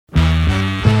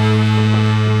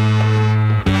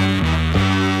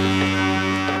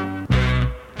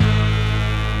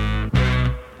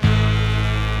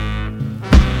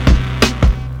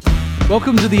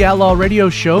Welcome to the Outlaw Radio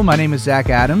Show. My name is Zach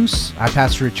Adams. I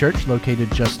pastor a church located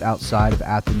just outside of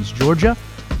Athens, Georgia.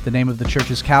 The name of the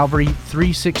church is Calvary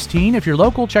 316. If you're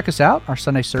local, check us out. Our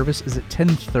Sunday service is at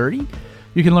 10:30.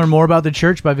 You can learn more about the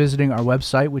church by visiting our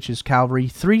website, which is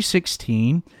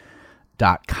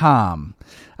calvary316.com.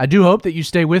 I do hope that you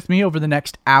stay with me over the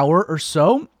next hour or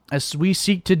so as we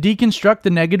seek to deconstruct the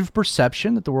negative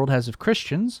perception that the world has of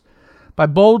Christians by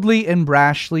boldly and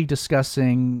brashly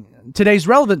discussing today's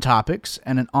relevant topics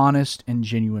in an honest and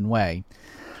genuine way.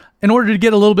 In order to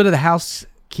get a little bit of the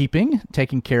housekeeping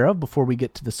taken care of before we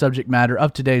get to the subject matter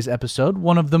of today's episode,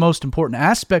 one of the most important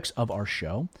aspects of our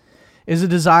show is a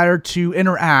desire to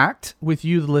interact with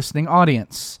you, the listening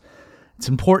audience. It's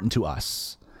important to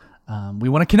us. We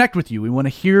want to connect with you. We want to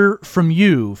hear from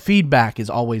you. Feedback is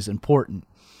always important.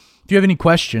 If you have any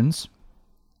questions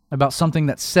about something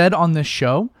that's said on this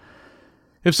show,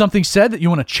 if something's said that you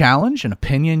want to challenge, an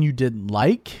opinion you didn't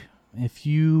like, if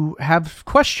you have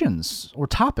questions or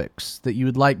topics that you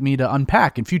would like me to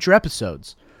unpack in future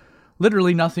episodes,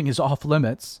 literally nothing is off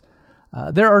limits.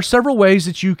 There are several ways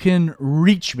that you can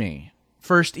reach me.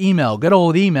 First, email, good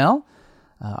old email.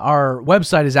 Our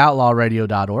website is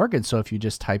outlawradio.org, and so if you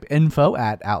just type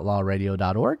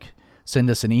info@outlawradio.org, send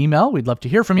us an email. We'd love to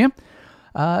hear from you.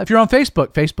 If you're on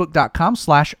Facebook,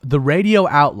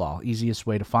 facebook.com/TheRadioOutlaw. Easiest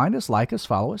way to find us, like us,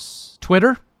 follow us.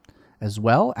 Twitter as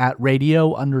well,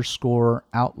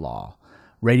 @radio_outlaw.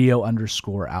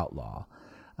 Radio_outlaw.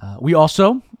 We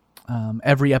also,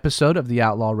 every episode of the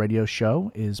Outlaw Radio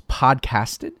Show is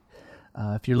podcasted.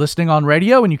 If you're listening on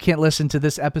radio and you can't listen to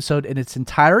this episode in its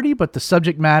entirety, but the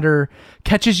subject matter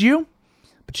catches you,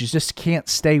 but you just can't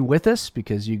stay with us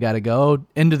because you got to go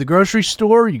into the grocery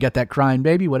store, you got that crying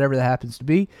baby, whatever that happens to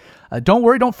be. Don't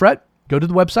worry, don't fret. Go to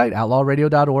the website,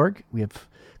 outlawradio.org. We have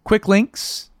quick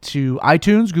links to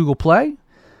iTunes, Google Play.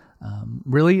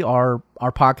 Really, our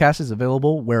podcast is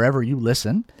available wherever you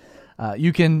listen.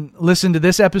 You can listen to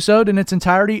this episode in its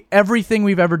entirety. Everything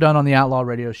we've ever done on the Outlaw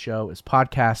Radio Show is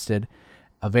podcasted,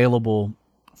 available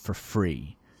for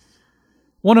free.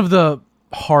 One of the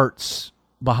hearts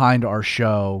behind our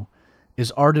show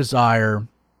is our desire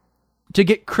to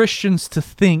get Christians to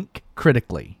think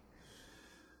critically,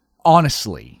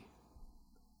 honestly.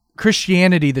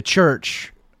 Christianity, the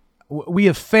church, we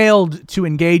have failed to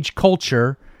engage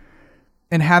culture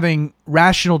in having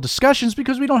rational discussions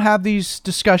because we don't have these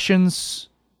discussions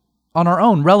on our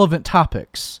own, relevant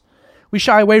topics. We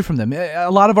shy away from them. A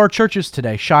lot of our churches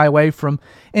today shy away from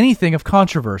anything of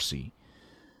controversy.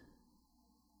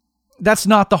 That's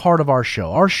not the heart of our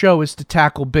show. Our show is to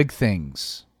tackle big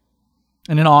things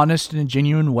in an honest and a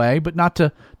genuine way, but not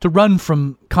to run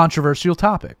from controversial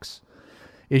topics.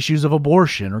 Issues of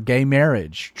abortion or gay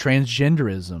marriage,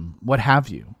 transgenderism, what have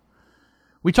you.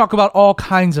 We talk about all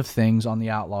kinds of things on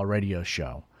the Outlaw Radio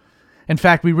Show. In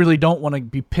fact, we really don't want to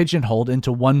be pigeonholed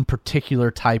into one particular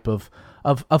type of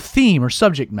theme or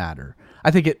subject matter.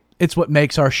 I think it's what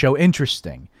makes our show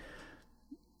interesting.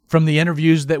 From the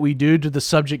interviews that we do to the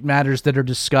subject matters that are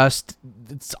discussed,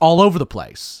 it's all over the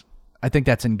place. I think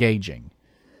that's engaging.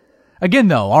 Again,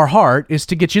 though, our heart is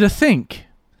to get you to think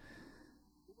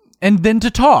and then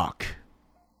to talk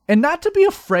and not to be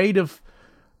afraid of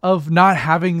not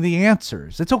having the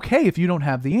answers. It's okay if you don't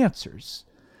have the answers.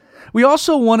 We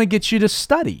also want to get you to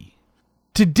study,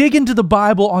 to dig into the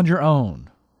Bible on your own,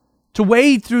 to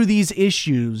wade through these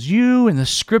issues, you and the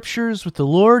scriptures with the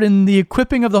Lord and the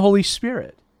equipping of the Holy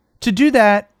Spirit. To do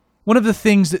that, one of the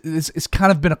things that is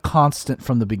kind of been a constant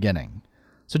from the beginning.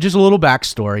 So just a little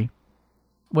backstory.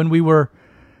 When we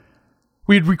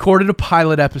had recorded a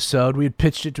pilot episode, we had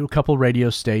pitched it to a couple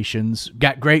radio stations,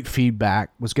 got great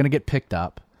feedback, was going to get picked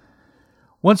up.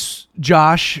 Once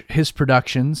Josh, his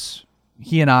productions,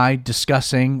 he and I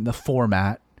discussing the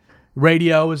format.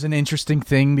 Radio is an interesting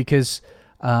thing because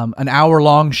an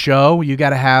hour-long show, you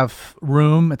got to have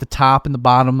room at the top and the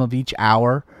bottom of each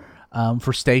hour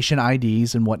for station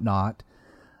IDs and whatnot.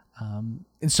 And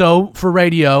so for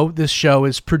radio, this show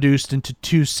is produced into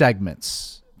 2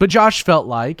 segments. But Josh felt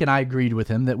like, and I agreed with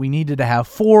him, that we needed to have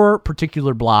 4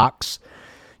 particular blocks,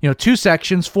 2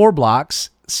 sections, 4 blocks,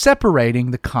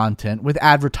 separating the content with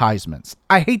advertisements.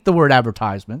 I hate the word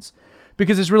advertisements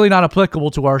because it's really not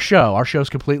applicable to our show. Our show is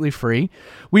completely free.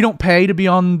 We don't pay to be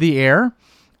on the air,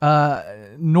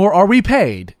 nor are we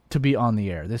paid to be on the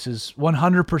air. This is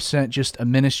 100% just a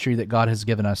ministry that God has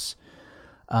given us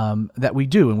that we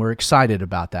do, and we're excited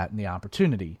about that and the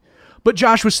opportunity. But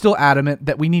Josh was still adamant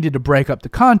that we needed to break up the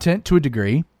content to a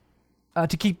degree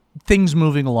to keep things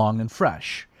moving along and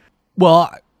fresh.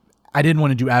 Well, I didn't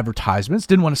want to do advertisements,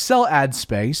 didn't want to sell ad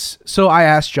space, so I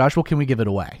asked Josh, well, can we give it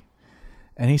away?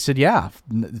 And he said, yeah,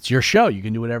 it's your show. You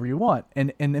can do whatever you want.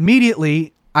 And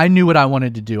immediately I knew what I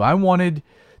wanted to do. I wanted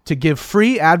to give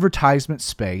free advertisement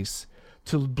space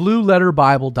to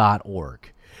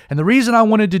blueletterbible.org. And the reason I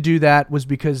wanted to do that was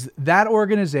because that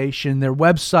organization, their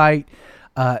website,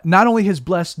 not only has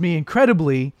blessed me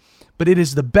incredibly, but it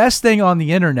is the best thing on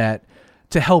the internet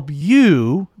to help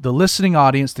you, the listening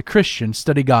audience, the Christian,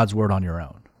 study God's Word on your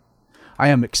own. I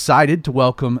am excited to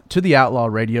welcome to the Outlaw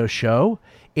Radio Show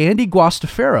Andy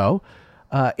Guastafaro.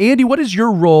 Andy, what is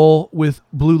your role with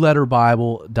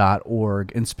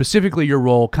blueletterbible.org, and specifically your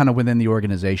role kind of within the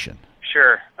organization?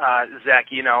 Sure. Zach,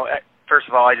 first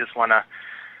of all, I just want to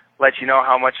let you know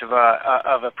how much of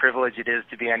a privilege it is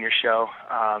to be on your show.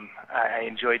 I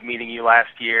enjoyed meeting you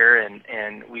last year,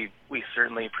 and we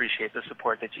certainly appreciate the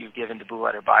support that you've given to Blue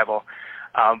Letter Bible.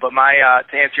 But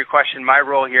to answer your question, my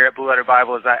role here at Blue Letter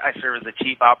Bible is I serve as the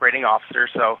Chief Operating Officer,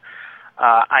 so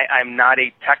I'm not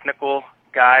a technical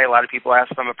guy. A lot of people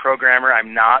ask if I'm a programmer.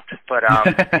 I'm not, but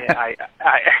I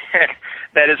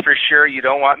that is for sure. You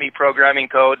don't want me programming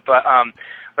code, but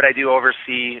I do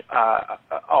oversee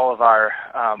all of our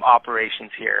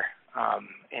operations here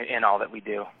in all that we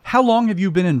do. How long have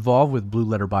you been involved with Blue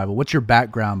Letter Bible? What's your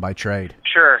background by trade?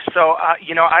 Sure. So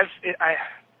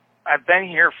I've been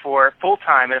here for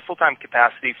full-time, in a full-time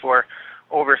capacity for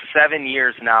over 7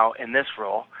 years now in this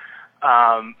role.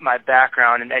 My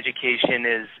background in education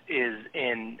is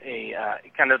in a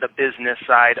kind of the business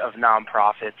side of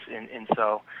nonprofits, and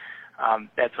so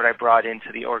that's what I brought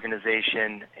into the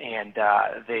organization, and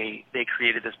they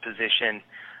created this position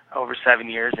over 7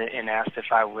 years and asked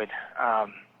if I would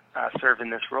serve in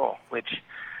this role, which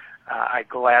I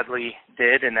gladly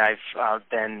did, and I've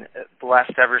been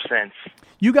blessed ever since.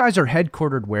 You guys are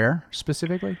headquartered where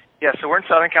specifically? Yeah, so we're in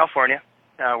Southern California.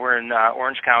 We're in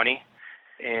Orange County,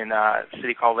 in a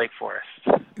city called Lake Forest.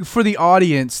 For the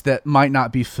audience that might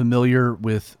not be familiar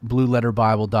with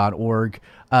blueletterbible.org,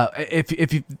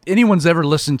 if anyone's ever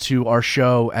listened to our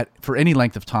show for any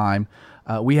length of time,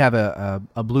 we have a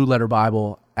Blue Letter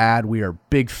Bible ad. We are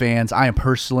big fans. I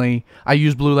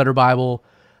use Blue Letter Bible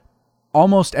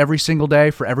almost every single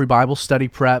day for every Bible study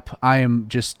prep. I am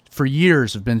just, for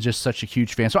years, have been just such a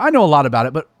huge fan. So I know a lot about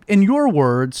it, but in your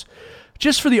words,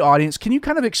 just for the audience, can you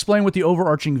kind of explain what the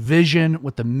overarching vision,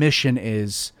 what the mission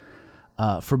is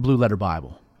for Blue Letter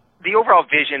Bible? The overall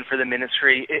vision for the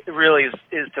ministry, it really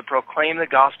is to proclaim the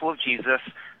gospel of Jesus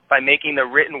by making the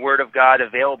written word of God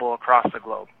available across the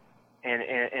globe.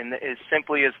 And as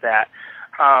simply as that.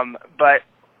 But,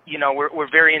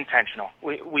 we're very intentional.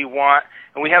 We want,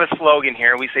 and we have a slogan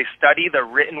here. We say, study the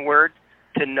written word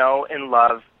to know and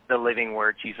love the living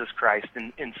word, Jesus Christ.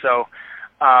 And so,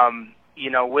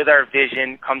 with our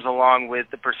vision comes along with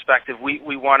the perspective.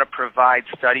 We want to provide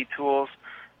study tools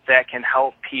that can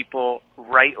help people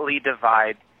rightly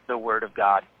divide the Word of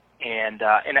God, and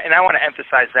I want to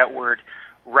emphasize that word,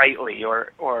 rightly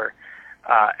or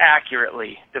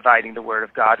accurately dividing the Word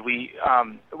of God. We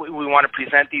want to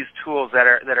present these tools that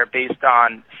are based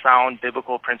on sound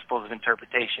biblical principles of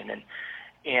interpretation,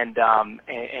 and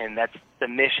that's the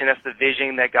mission, that's the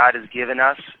vision that God has given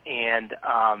us, and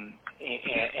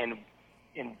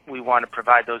we want to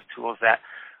provide those tools that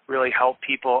really help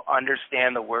people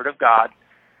understand the Word of God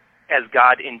as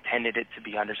God intended it to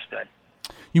be understood.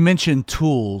 You mentioned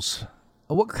tools.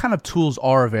 What kind of tools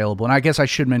are available? And I guess I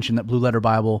should mention that Blue Letter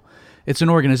Bible, it's an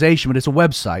organization, but it's a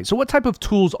website. So what type of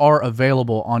tools are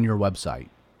available on your website?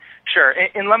 Sure,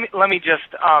 and let me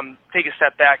just take a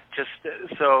step back, just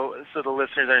so the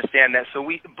listeners understand that. So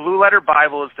Blue Letter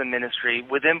Bible is the ministry.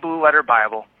 Within Blue Letter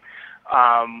Bible,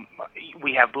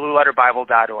 we have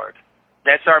blueletterbible.org.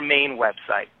 That's our main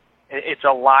website. It's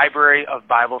a library of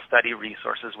Bible study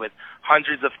resources with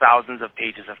hundreds of thousands of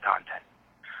pages of content.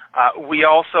 We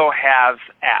also have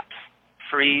apps,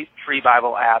 free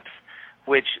Bible apps,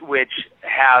 which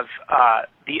have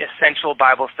the essential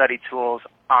Bible study tools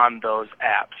on those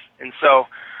apps. And so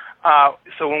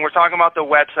when we're talking about the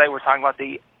website, we're talking about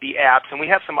the apps, and we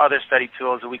have some other study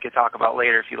tools that we could talk about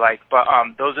later if you like, but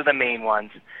those are the main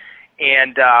ones.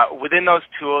 And within those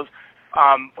tools,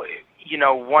 I'll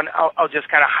just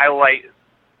kind of highlight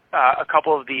a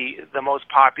couple of the most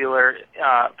popular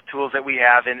tools that we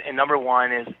have. And number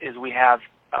one is we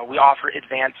offer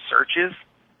advanced searches,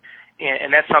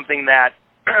 and that's something that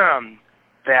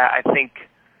that I think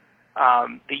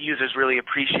the users really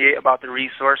appreciate about the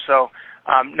resource. So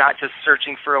not just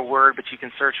searching for a word, but you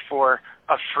can search for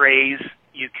a phrase.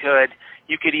 You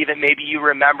could even, maybe you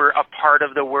remember a part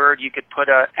of the word, you could put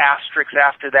a asterisk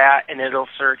after that, and it'll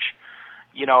search,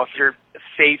 if you're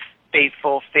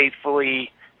faithful,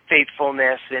 faithfully,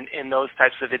 faithfulness, and those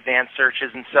types of advanced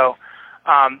searches. And so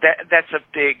That's a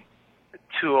big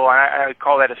tool, and I would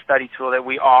call that a study tool that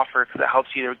we offer because it helps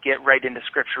you to get right into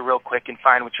Scripture real quick and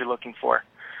find what you're looking for.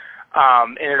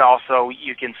 And it also,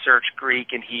 you can search Greek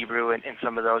and Hebrew and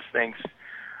some of those things.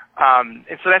 And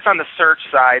so that's on the search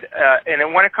side. And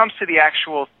then when it comes to the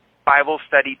actual Bible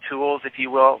study tools, if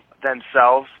you will,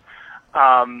 themselves,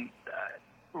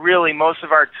 really most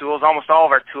of our tools, almost all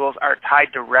of our tools, are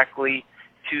tied directly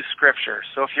to Scripture.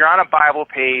 So if you're on a Bible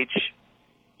page,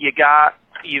 you've got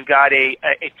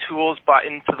a tools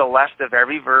button to the left of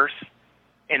every verse,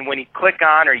 and when you click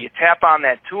on or you tap on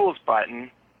that tools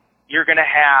button, you're going to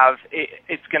have,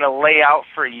 it's going to lay out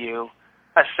for you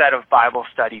a set of Bible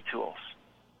study tools.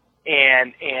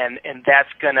 And that's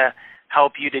going to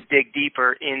help you to dig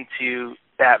deeper into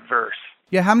that verse.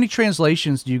 Yeah, how many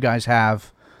translations do you guys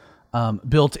have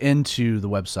built into the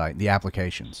website, the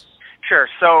applications? Sure.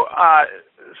 So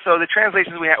the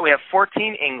translations we have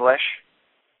 14 English,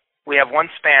 we have 1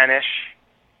 Spanish,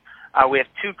 we have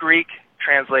 2 Greek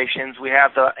translations, we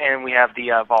have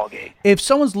the Vulgate. If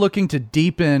someone's looking to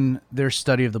deepen their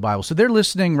study of the Bible, so they're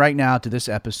listening right now to this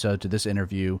episode, to this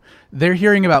interview, they're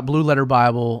hearing about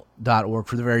blueletterbible.org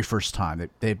for the very first time.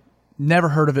 They've never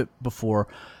heard of it before.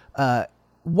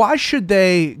 Why should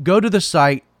they go to the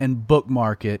site and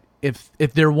bookmark it if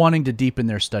they're wanting to deepen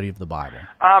their study of the Bible?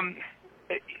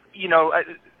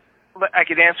 I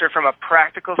could answer from a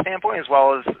practical standpoint as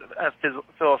well as a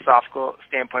philosophical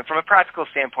standpoint. From a practical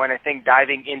standpoint, I think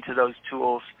diving into those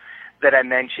tools that I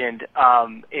mentioned,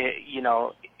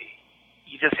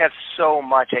 you just have so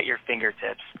much at your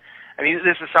fingertips. I mean,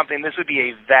 this would be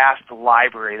a vast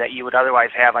library that you would otherwise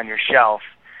have on your shelf,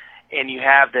 and you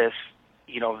have this,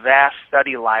 vast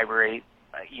study library,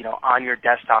 on your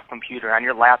desktop computer, on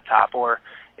your laptop, or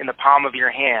in the palm of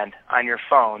your hand on your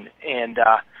phone, and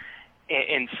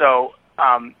so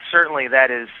certainly that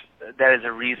is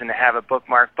a reason to have a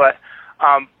bookmark. But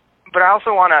I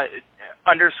also want to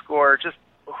underscore just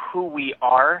who we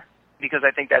are, because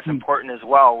I think that's important as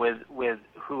well with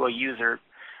who a user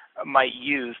might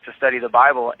use to study the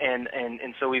Bible. And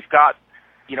so we've got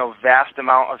vast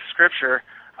amount of Scripture.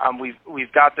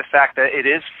 We've got the fact that it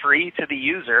is free to the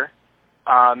user,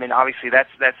 and obviously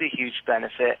that's a huge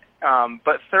benefit.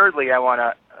 But thirdly, I want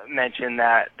to mention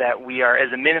that we are,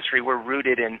 as a ministry, we're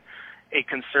rooted in a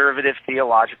conservative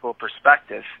theological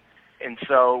perspective. And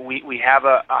so we have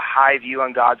a high view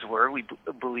on God's Word. We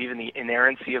believe in the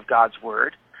inerrancy of God's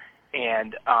Word.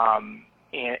 And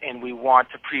we want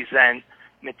to present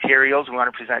materials, we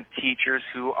want to present teachers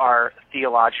who are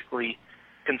theologically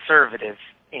conservative.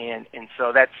 And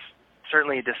so that's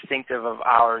certainly a distinctive of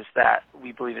ours that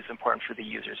we believe is important for the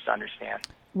users to understand.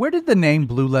 Where did the name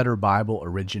Blue Letter Bible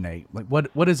originate? Like,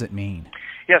 what does it mean?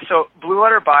 Yeah, so Blue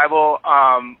Letter Bible,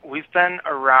 we've been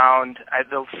around,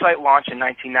 the site launched in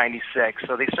 1996,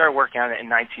 so they started working on it in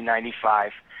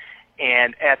 1995.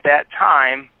 And at that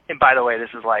time, and by the way, this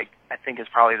is I think is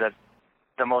probably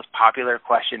the most popular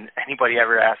question anybody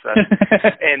ever asked us.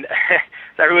 And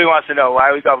everybody wants to know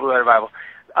why we call Blue Letter Bible.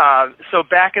 So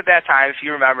back at that time, if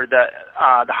you remember, the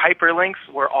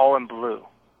hyperlinks were all in blue.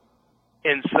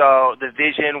 And so the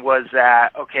vision was that,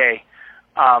 okay,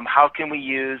 how can we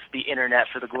use the internet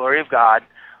for the glory of God?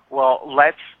 Well,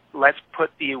 let's put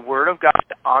the Word of God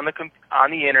on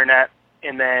the internet,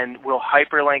 and then we'll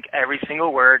hyperlink every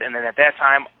single word. And then at that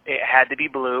time, it had to be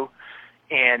blue,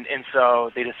 and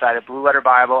so they decided Blue Letter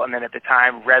Bible. And then at the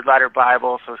time, Red Letter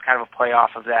Bible. So it's kind of a play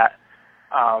off of that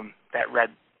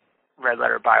Red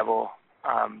Letter Bible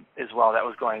as well that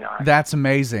was going on. That's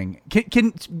amazing.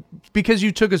 Can because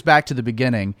you took us back to the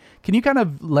beginning, can you kind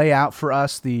of lay out for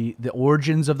us the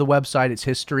origins of the website, its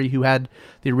history, who had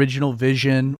the original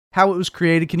vision, how it was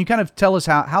created? Can you kind of tell us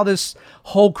how this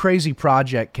whole crazy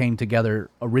project came together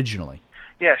originally?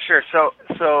 Yeah, sure. So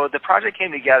the project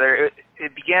came together.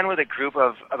 It began with a group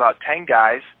of about 10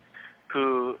 guys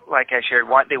who, like I shared,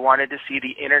 they wanted to see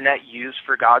the internet used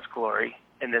for God's glory.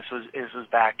 And this was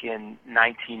back in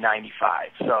 1995.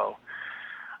 So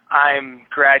I'm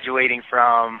graduating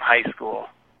from high school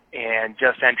and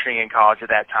just entering in college at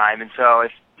that time. And so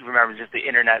if you remember, just the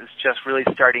internet is just really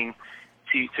starting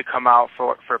to come out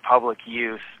for public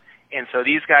use. And so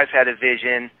these guys had a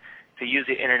vision to use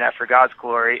the internet for God's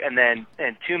glory. And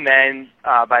 2 men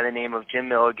by the name of Jim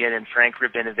Milligan and Frank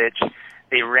Rabinovich,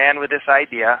 they ran with this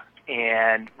idea.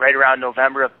 And right around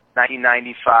November of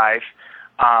 1995,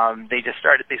 they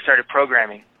started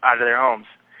programming out of their homes,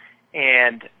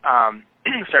 and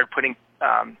started putting,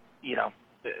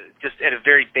 just at a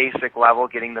very basic level,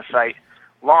 getting the site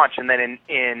launched. And then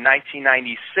in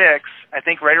 1996, I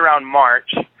think right around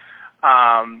March,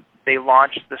 they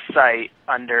launched the site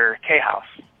under K-House.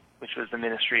 which was the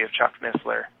ministry of Chuck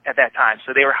Missler at that time.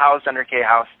 So they were housed under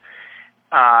K-House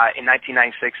in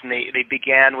 1996, and they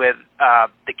began with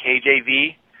the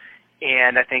KJV,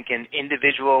 and I think an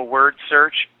individual word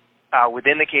search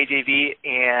within the KJV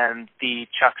and the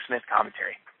Chuck Smith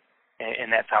commentary,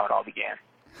 and that's how it all began.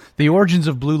 The origins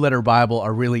of Blue Letter Bible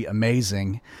are really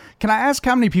amazing. Can I ask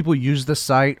how many people use the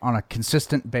site on a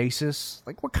consistent basis?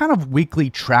 Like, what kind of weekly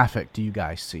traffic do you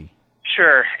guys see?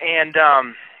 Sure, and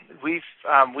we've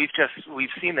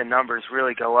seen the numbers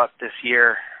really go up this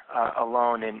year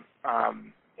alone, and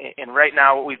right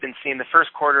now what we've been seeing the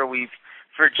first quarter,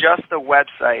 for just the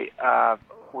website,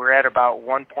 we're at about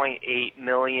 1.8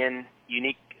 million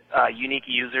unique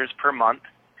users per month,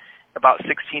 about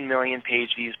 16 million page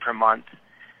views per month,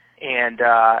 and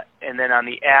then on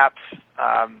the apps,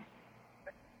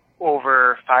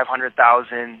 over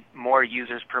 500,000 more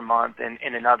users per month,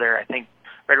 and another, I think,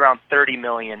 right around 30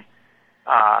 million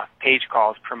page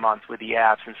calls per month with the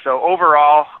apps. And so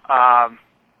overall,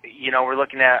 we're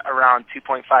looking at around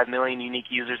 2.5 million unique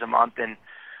users a month and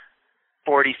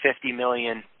 50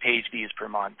 million page views per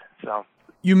month. So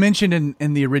you mentioned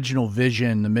in the original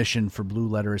vision, the mission for Blue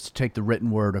Letter is to take the written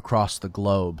word across the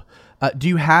globe. Do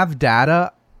you have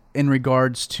data in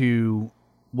regards to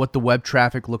what the web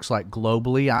traffic looks like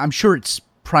globally? I'm sure it's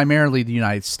primarily the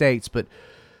United States, but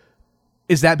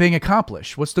is that being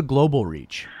accomplished? What's the global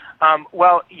reach?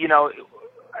 Well,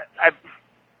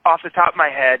 off the top of my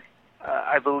head,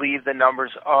 I believe the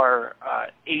numbers are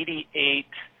 88%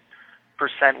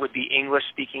 would be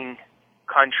English-speaking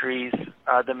countries.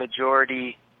 The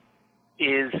majority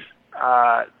is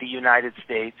the United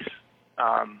States,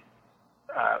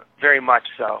 very much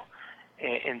so.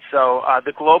 And so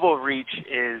the global reach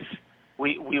is,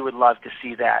 we would love to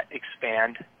see that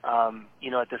expand.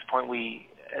 At this point,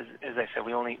 as I said,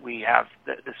 we have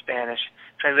the Spanish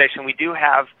translation. We do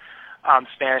have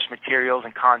Spanish materials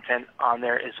and content on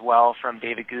there as well from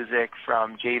David Guzik,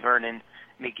 from J. Vernon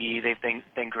McGee. They've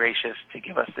been gracious to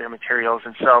give us their materials.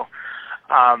 And so,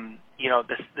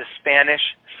 the Spanish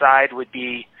side would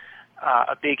be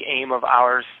a big aim of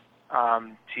ours,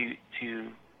 to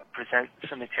present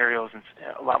some materials, and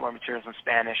a lot more materials in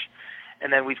Spanish.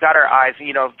 And then we've got our eyes,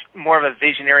 more of a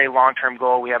visionary long-term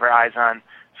goal. We have our eyes on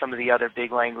some of the other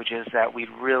big languages that we'd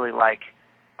really like.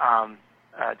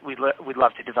 We'd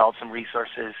love to develop some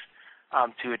resources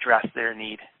to address their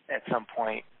need at some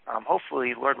point.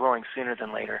 Hopefully, Lord willing, sooner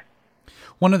than later.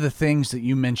 One of the things that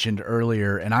you mentioned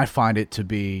earlier, and I find it to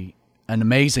be an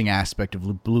amazing aspect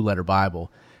of Blue Letter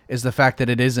Bible, is the fact that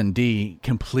it is indeed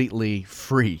completely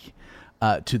free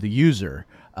to the user.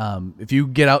 If you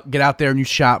get out there and you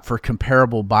shop for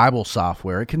comparable Bible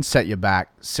software, it can set you back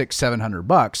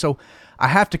 $600-700. So I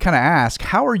have to kind of ask,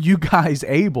 how are you guys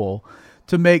able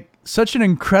to make such an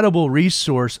incredible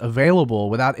resource available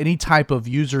without any type of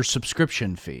user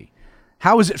subscription fee?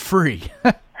 How is it free?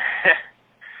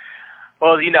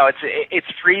 Well, it's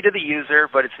free to the user,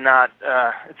 but it's not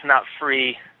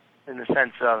free in the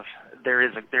sense of there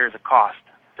is a cost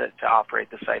to operate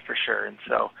the site for sure. And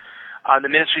so the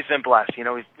ministry's been blessed.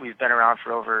 We've been around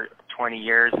for over 20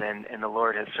 years, and the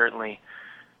Lord has certainly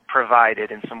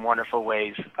provided in some wonderful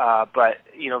ways. But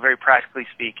very practically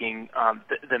speaking,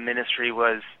 the ministry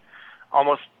was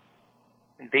almost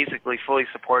basically fully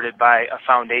supported by a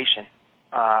foundation,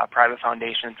 a private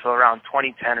foundation, until around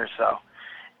 2010 or so.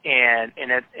 And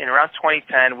in around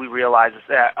 2010, we realized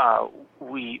that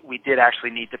we did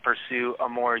actually need to pursue a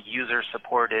more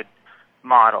user-supported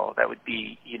model that would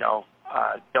be,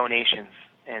 donations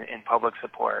and public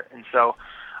support. And so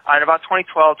in about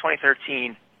 2012,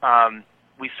 2013,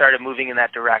 we started moving in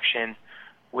that direction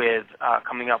with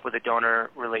coming up with a donor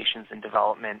relations and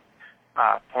development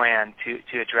plan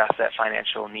to address that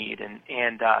financial need.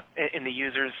 And the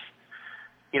users,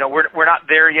 we're not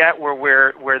there yet where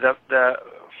we're the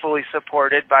fully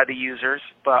supported by the users,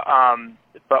 but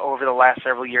over the last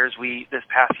several years, this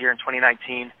past year in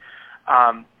 2019,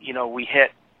 we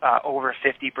hit over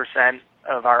 50%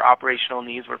 of our operational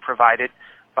needs were provided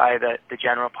by the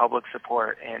general public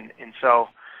support, and so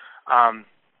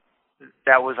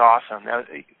that was awesome. That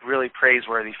was really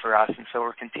praiseworthy for us, and so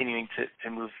we're continuing to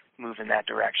move in that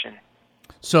direction.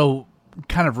 So,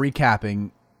 kind of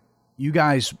recapping, you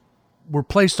guys were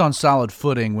placed on solid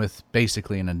footing with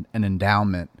basically an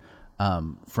endowment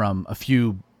from a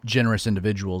few generous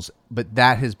individuals, but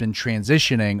that has been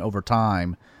transitioning over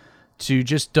time to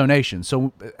just donations.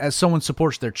 So as someone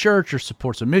supports their church or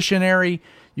supports a missionary,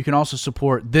 you can also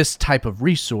support this type of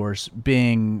resource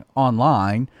being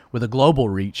online with a global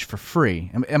reach for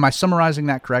free. Am I summarizing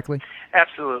that correctly?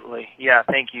 Absolutely. Yeah,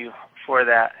 thank you for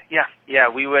that. Yeah.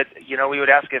 We would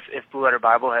ask if Blue Letter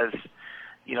Bible has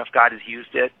if God has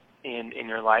used it in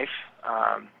your life,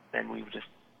 then we would just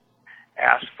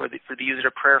ask for the user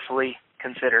to prayerfully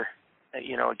consider, a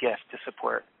gift to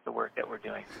support the work that we're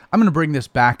doing. I'm going to bring this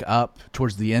back up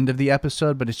towards the end of the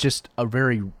episode, but it's just a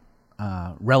very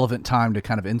relevant time to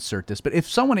kind of insert this. But if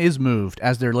someone is moved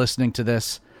as they're listening to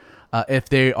this, if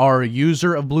they are a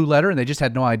user of Blue Letter and they just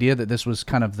had no idea that this was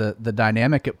kind of the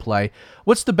dynamic at play,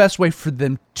 what's the best way for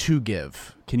them to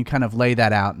give? Can you kind of lay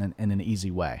that out in an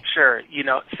easy way? Sure.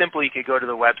 Simply you could go to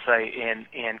the website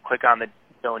and click on the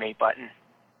donate button,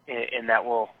 and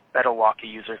that'll walk a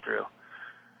user through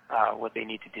what they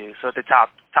need to do. So at the top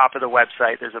of the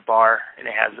website, there's a bar, and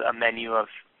it has a menu of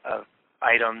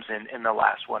items, and the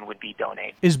last one would be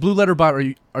donate. Is Blue Letter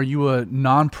Bible, are you a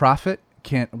nonprofit?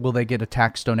 Will they get a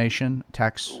tax donation?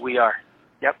 We are.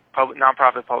 Yep,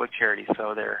 nonprofit public charity.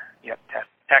 So they're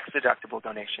tax deductible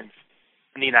donations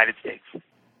in the United States.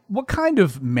 What kind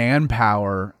of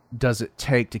manpower does it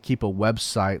take to keep a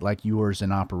website like yours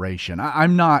in operation?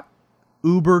 I'm not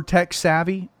uber tech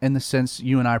savvy in the sense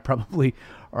you and I probably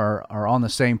are on the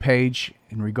same page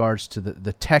in regards to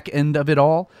the tech end of it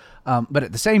all. But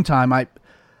at the same time, I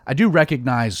do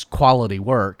recognize quality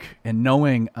work, and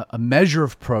knowing a measure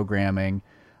of programming.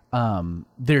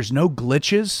 There's no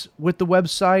glitches with the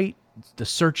website. The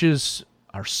searches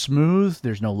are smooth.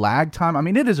 There's no lag time. I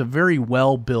mean, it is a very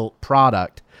well-built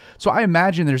product. So I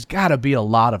imagine there's got to be a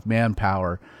lot of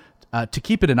manpower to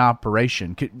keep it in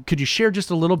operation. Could you share just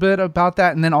a little bit about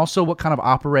that? And then also what kind of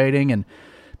operating and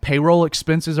payroll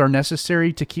expenses are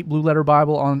necessary to keep Blue Letter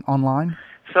Bible online?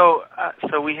 So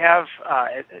we have,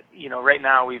 right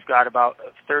now we've got about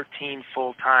 13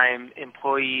 full-time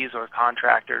employees or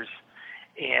contractors,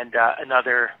 and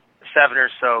another 7 or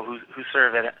so who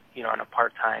serve at on a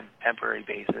part-time temporary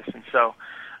basis. And so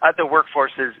the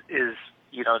workforce is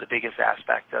the biggest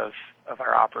aspect of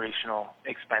our operational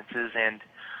expenses, and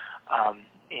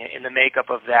in the makeup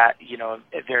of that,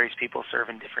 various people serve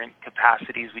in different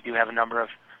capacities. We do have a number of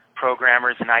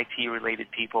programmers and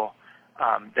IT-related people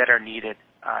that are needed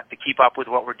to keep up with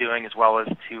what we're doing, as well as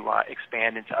to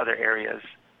expand into other areas.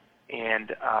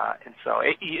 And so,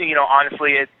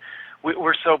 honestly,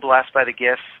 we're so blessed by the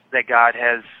gifts that God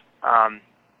has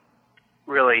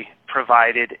really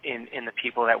provided in the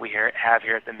people that we have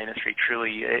here at the ministry.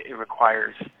 Truly, it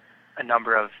requires a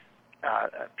number of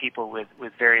people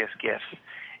with various gifts,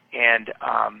 and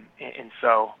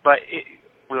so, but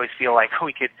we always feel like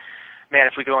we could. Man,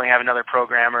 if we could only have another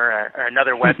programmer or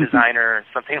another web designer or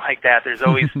something like that. There's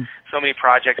always so many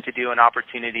projects to do and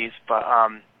opportunities, but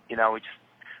we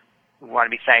want to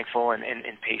be thankful and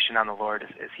patient on the Lord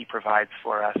as He provides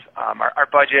for us. Our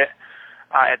budget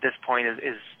at this point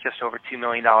is just over $2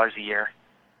 million a year,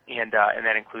 and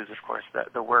that includes, of course,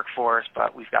 the workforce.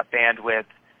 But we've got bandwidth,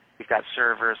 we've got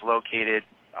servers located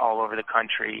all over the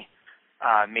country,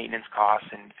 maintenance costs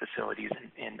and facilities,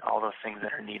 and all those things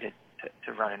that are needed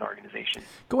to run an organization.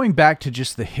 Going back to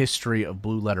just the history of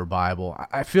Blue Letter Bible,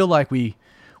 I feel like we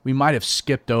might have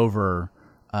skipped over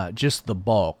just the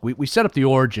bulk. We set up the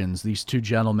origins, these two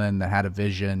gentlemen that had a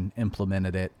vision,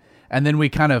 implemented it, and then we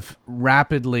kind of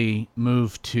rapidly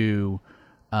moved to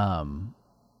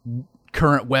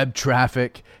current web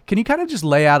traffic. Can you kind of just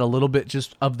lay out a little bit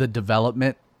just of the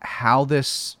development, how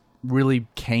this really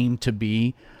came to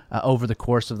be over the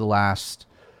course of the last,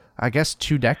 I guess,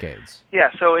 2 decades?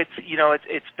 Yeah, so it's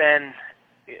been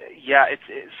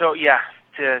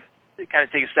to kind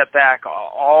of take a step back,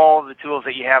 all the tools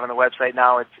that you have on the website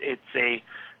now, it's a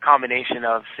combination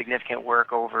of significant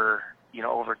work over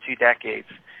 2 decades,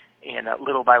 and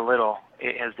little by little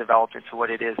it has developed into what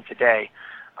it is today.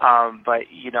 But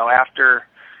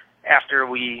after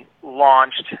we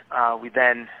launched, we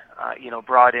then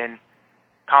brought in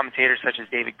commentators such as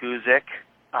David Guzik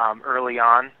early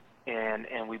on,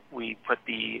 and we put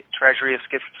the Treasury of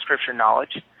Scripture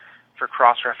Knowledge for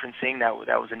cross-referencing. That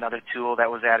was another tool that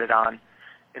was added on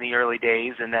in the early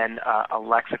days, and then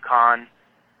lexicon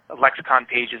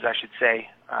pages, I should say,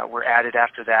 were added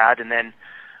after that. And then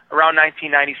around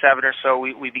 1997 or so,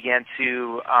 we began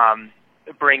to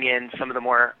bring in some of the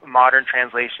more modern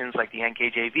translations like the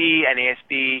NKJV,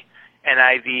 NASB,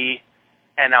 NIV,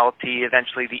 NLT,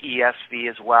 eventually the ESV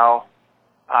as well.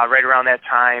 Right around that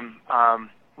time,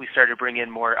 we started to bring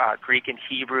in more Greek and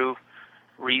Hebrew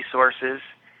resources.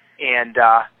 And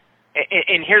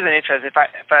here's an interesting,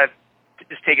 if I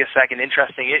just take a second,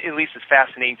 interesting, at least it's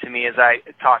fascinating to me as I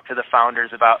talk to the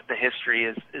founders about the history,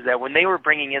 is that when they were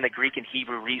bringing in the Greek and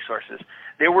Hebrew resources,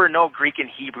 there were no Greek and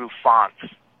Hebrew fonts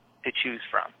to choose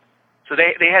from. So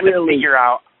they had to figure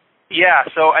out,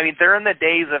 so I mean, they're in the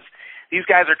days of, these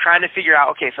guys are trying to figure out,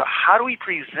 okay, so how do we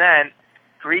present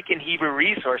Greek and Hebrew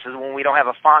resources when we don't have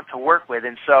a font to work with.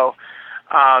 And so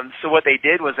what they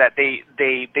did was that they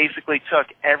basically took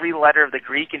every letter of the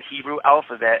Greek and Hebrew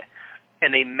alphabet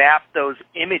and they mapped those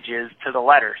images to the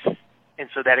letters, and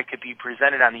so that it could be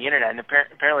presented on the internet. And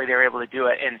apparently they were able to do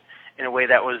it in a way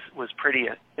that was pretty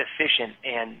efficient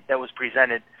and that was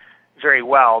presented very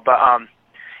well. But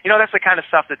that's the kind of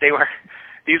stuff that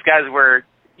these guys were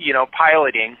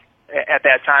piloting at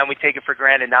that time. We take it for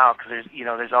granted now because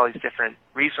there's all these different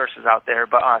resources out there.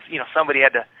 But somebody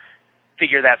had to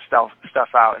figure that stuff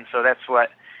out, and so that's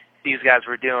what these guys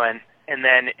were doing. And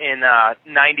then in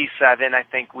 '97, I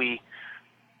think we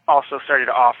also started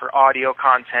to offer audio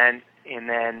content. And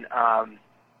then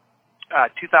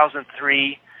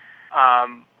 2003,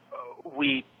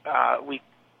 we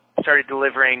started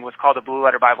delivering what's called the Blue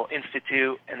Letter Bible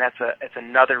Institute, and it's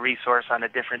another resource on a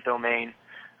different domain,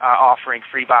 offering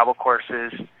free Bible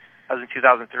courses. That was in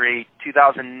 2003.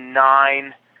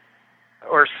 2009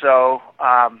 or so,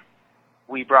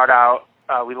 we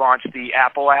launched the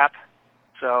Apple app,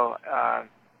 so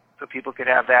people could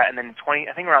have that. And then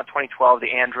around 2012,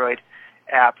 the Android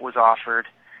app was offered.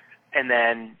 And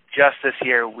then just this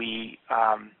year, we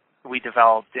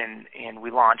developed and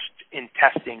we launched in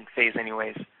testing phase,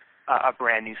 anyways, a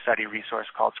brand new study resource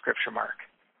called Scripture Mark.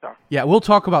 So. Yeah, we'll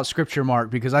talk about Scripture Mark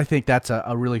because I think that's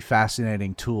a really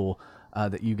fascinating tool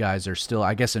that you guys are still,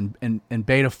 I guess, in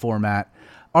beta format.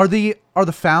 Are the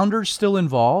founders still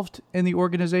involved in the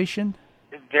organization?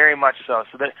 Very much so.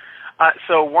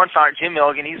 So one founder, Jim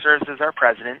Milligan, he serves as our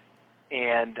president,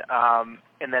 and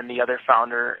then the other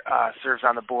founder serves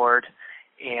on the board,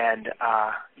 and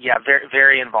very,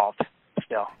 very involved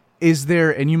still. Is there,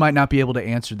 and you might not be able to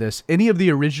answer this, any of the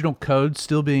original code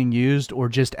still being used, or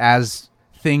just as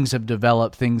things have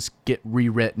developed, things get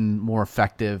rewritten, more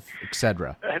effective,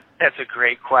 etc.? That's a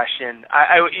great question.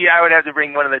 I would have to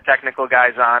bring one of the technical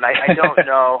guys on. I don't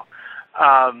know.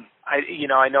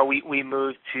 I know we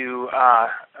moved to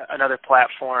another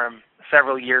platform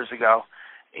several years ago,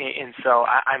 and so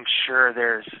I'm sure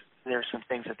there's some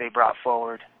things that they brought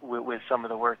forward with some of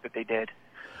the work that they did.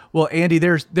 Well, Andy,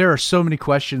 there are so many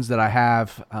questions that I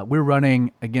have. We're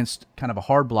running against kind of a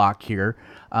hard block here.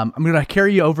 I'm going to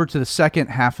carry you over to the second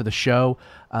half of the show.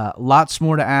 Lots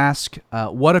more to ask.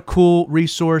 What a cool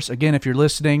resource. Again, if you're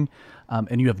listening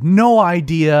and you have no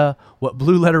idea what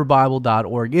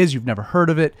blueletterbible.org is, you've never heard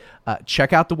of it,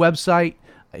 check out the website.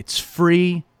 It's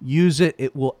free. Use it.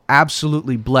 It will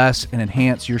absolutely bless and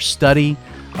enhance your study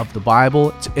of the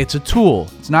Bible. It's a tool.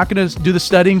 It's not going to do the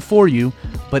studying for you,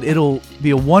 but it'll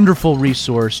be a wonderful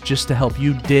resource just to help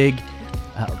you dig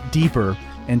deeper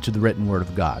into the written Word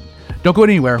of God. Don't go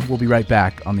anywhere. We'll be right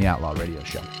back on the Outlaw Radio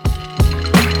Show.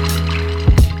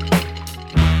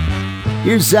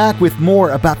 Here's Zach with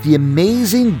more about the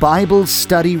amazing Bible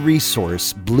study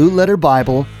resource,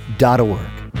 blueletterbible.org.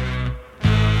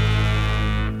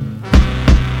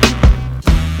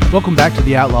 Welcome back to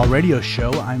the Outlaw Radio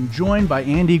Show. I'm joined by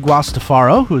Andy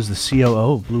Guastafaro, who is the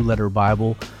COO of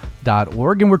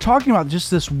blueletterbible.org, and we're talking about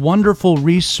just this wonderful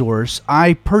resource.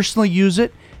 I personally use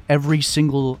it every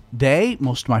single day.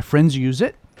 Most of my friends use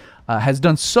it. Has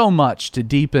done so much to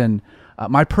deepen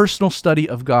my personal study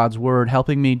of God's Word,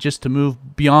 helping me just to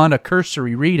move beyond a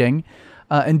cursory reading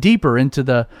and deeper into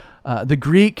the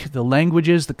Greek, the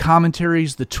languages, the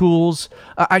commentaries, the tools.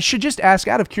 I should just ask,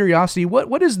 out of curiosity,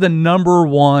 what is the number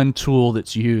one tool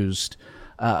that's used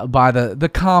by the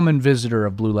common visitor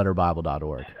of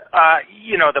blueletterbible.org?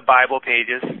 The Bible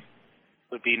pages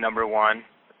would be number one,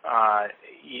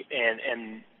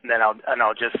 and then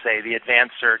I'll just say the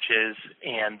advanced searches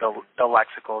and the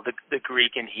lexical, the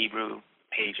Greek and Hebrew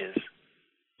pages.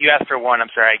 You asked for one. I'm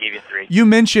sorry, I gave you three. You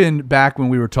mentioned back when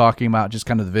we were talking about just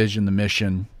kind of the vision, the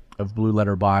mission of Blue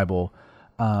Letter Bible,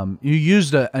 you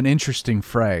used an interesting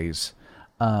phrase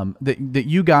that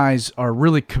you guys are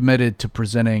really committed to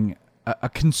presenting a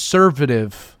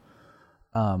conservative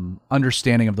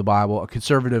understanding of the Bible, a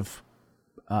conservative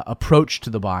approach to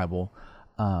the Bible,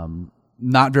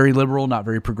 not very liberal, not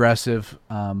very progressive,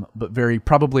 but very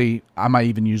probably, I might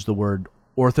even use the word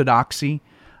orthodoxy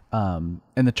in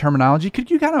the terminology. Could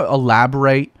you kind of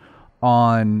elaborate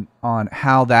on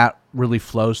how that really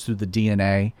flows through the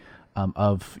DNA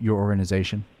of your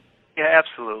organization? Yeah,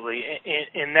 absolutely.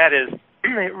 And that is,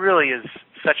 it really is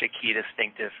such a key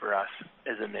distinctive for us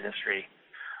as a ministry.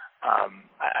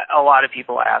 A lot of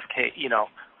people ask, hey,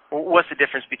 what's the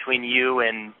difference between you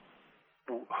and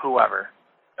whoever,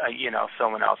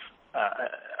 someone else,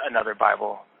 another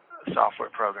Bible software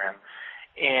program.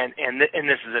 And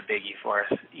this is a biggie for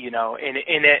us, and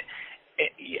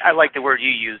I like the word you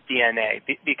use, DNA,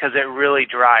 because it really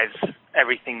drives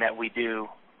everything that we do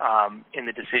in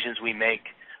the decisions we make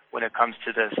when it comes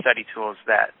to the study tools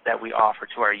that we offer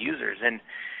to our users, and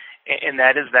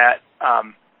that is that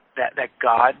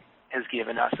God has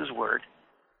given us His Word,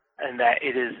 and that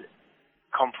it is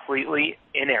completely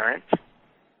inerrant,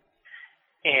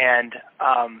 and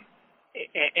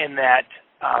that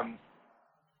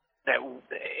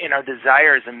in our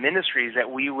desires and ministries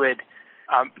that we would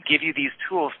give you these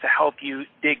tools to help you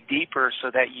dig deeper,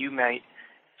 so that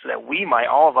we might,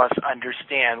 all of us,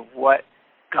 understand what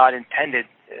God intended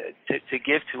to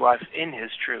give to us in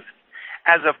His truth,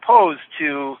 as opposed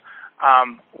to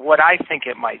what I think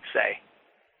it might say,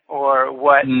 or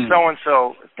what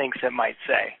so-and-so thinks it might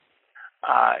say.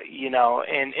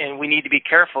 And we need to be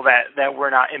careful that we're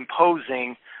not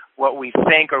imposing what we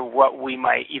think or what we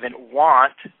might even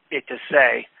want it to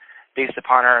say based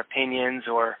upon our opinions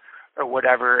or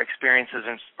whatever experiences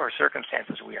or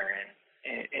circumstances we are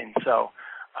in. And so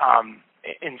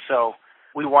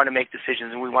we want to make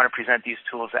decisions, and we want to present these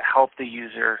tools that help the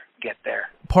user get there.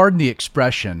 Pardon the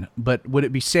expression, but would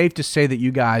it be safe to say that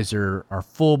you guys are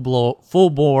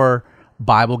full-bore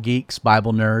Bible geeks,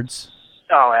 Bible nerds?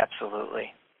 Oh,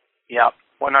 absolutely. Yep,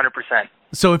 100%.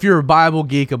 So if you're a Bible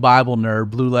geek, a Bible nerd,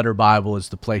 Blue Letter Bible is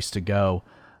the place to go,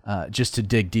 just to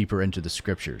dig deeper into the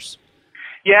Scriptures.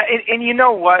 Yeah, and you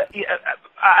know what?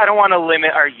 I don't want to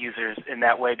limit our users in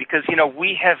that way, because,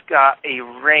 we have got a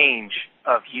range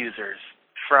of users,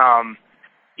 from,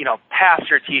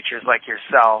 pastor teachers like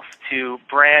yourself to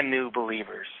brand new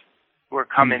believers who are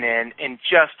coming in and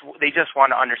they just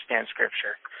want to understand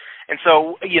Scripture. And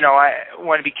so, I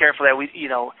want to be careful that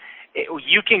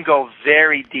you can go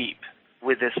very deep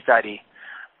with this study,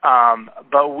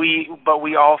 but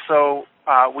we also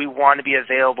we want to be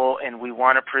available, and we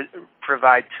want to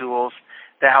provide tools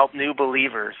that help new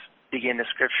believers begin the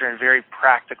Scripture in very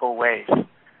practical ways,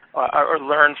 or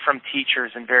learn from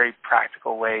teachers in very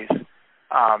practical ways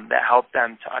that help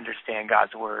them to understand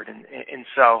God's Word. And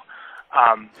so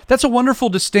that's a wonderful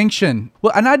distinction.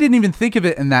 Well, and I didn't even think of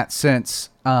it in that sense,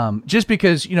 just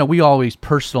because, we always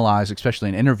personalize, especially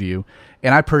in interview,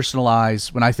 and I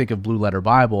personalize when I think of Blue Letter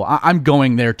Bible. I'm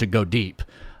going there to go deep.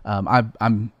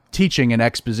 I'm teaching an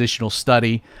expositional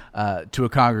study to a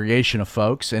congregation of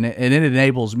folks, and it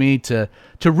enables me to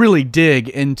really dig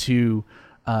into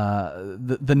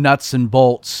the nuts and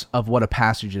bolts of what a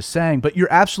passage is saying. But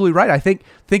you're absolutely right. I think,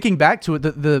 thinking back to it,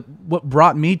 what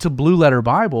brought me to Blue Letter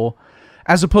Bible,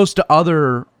 as opposed to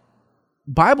other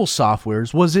Bible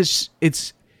softwares, was its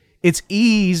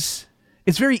ease.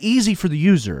 It's very easy for the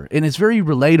user, and it's very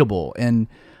relatable, and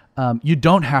you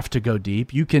don't have to go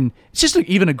deep. It's just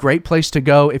even a great place to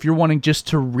go if you're wanting just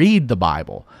to read the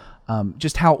Bible,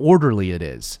 just how orderly it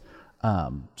is.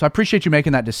 So I appreciate you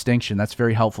making that distinction. That's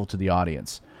very helpful to the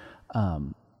audience.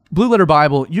 Blue Letter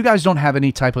Bible, you guys don't have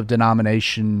any type of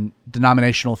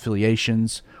denominational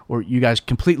affiliations, or you guys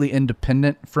completely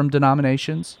independent from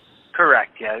denominations?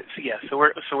 Correct. Yeah. So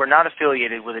we're not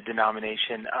affiliated with a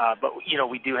denomination, but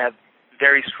we do have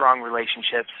very strong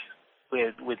relationships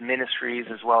with ministries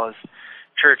as well as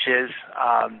churches.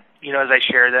 As I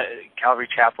shared, that Calvary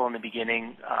Chapel in the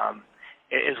beginning,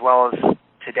 as well as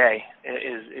today,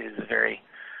 is very,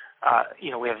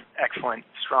 we have excellent,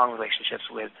 strong relationships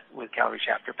with Calvary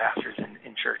chapter pastors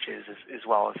in churches, as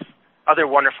well as other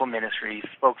wonderful ministries,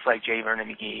 folks like J. Vernon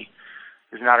McGee,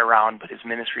 who's not around, but his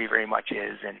ministry very much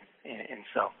is, and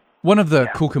so. One of the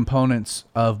cool components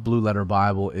of Blue Letter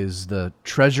Bible is the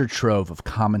treasure trove of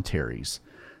commentaries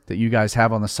that you guys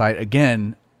have on the site.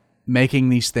 Again, making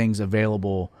these things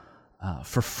available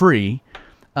for free.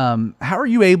 How are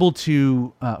you able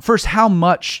to, first, how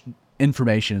much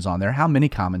information is on there? How many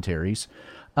commentaries?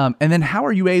 And then how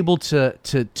are you able to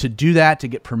do that, to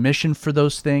get permission for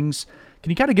those things? Can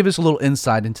you kind of give us a little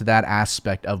insight into that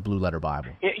aspect of Blue Letter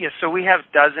Bible? Yeah, so we have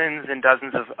dozens and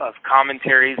dozens of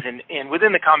commentaries, and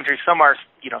within the commentaries, some are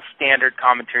standard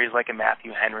commentaries like a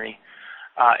Matthew Henry,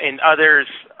 and others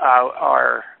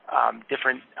are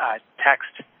different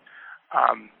text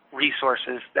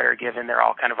resources that are given. They're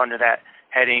all kind of under that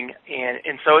heading,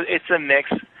 and so it's a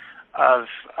mix of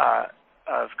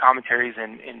commentaries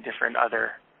and different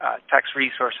other text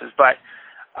resources. But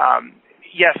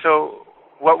so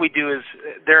what we do is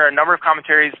there are a number of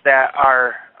commentaries that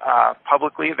are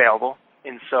publicly available,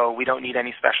 and so we don't need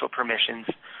any special permissions.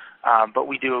 But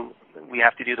we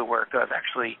have to do the work of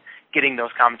actually getting those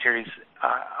commentaries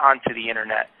onto the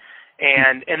internet.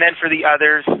 And then for the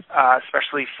others,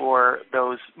 especially for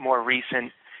those more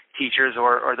recent teachers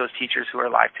or those teachers who are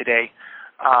alive today,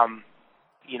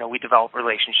 we develop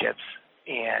relationships.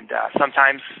 And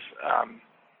sometimes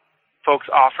folks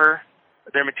offer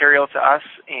their material to us,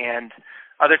 and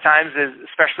Other times,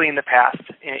 especially in the past,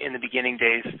 in the beginning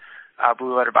days,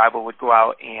 Blue Letter Bible would go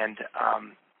out and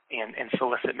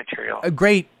solicit material. A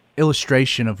great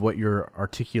illustration of what you're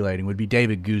articulating would be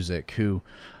David Guzik, who,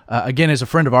 again, is a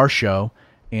friend of our show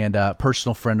and a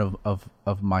personal friend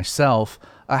of myself.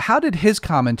 How did his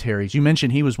commentaries, you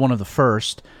mentioned he was one of the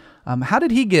first, how did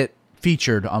he get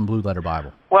featured on Blue Letter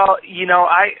Bible? Well,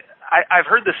 I've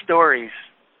heard the stories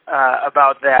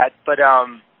about that, but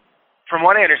from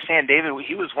what I understand, David,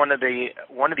 he was one of the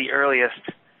earliest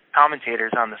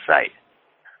commentators on the site.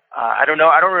 I don't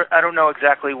know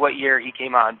exactly what year he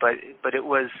came on, but it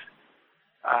was,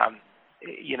 I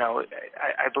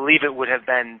believe it would have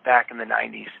been back in the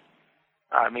 90s,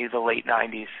 maybe the late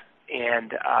 90s,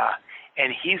 and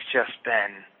he's just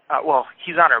been,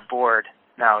 he's on our board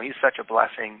now. He's such a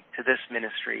blessing to this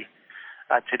ministry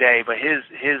today, but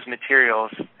his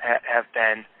materials have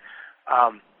been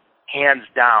hands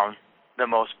down the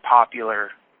most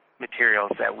popular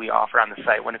materials that we offer on the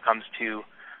site when it comes to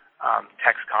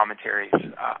text commentaries.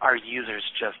 Our users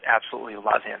just absolutely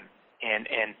love him,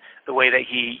 and the way that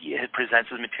he presents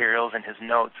his materials and his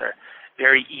notes are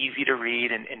very easy to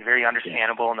read and very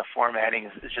understandable, and the formatting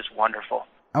is just wonderful.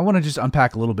 I want to just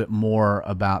unpack a little bit more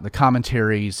about the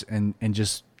commentaries and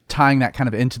just tying that kind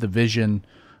of into the vision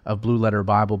of Blue Letter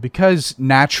Bible, because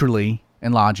naturally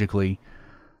and logically,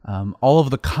 all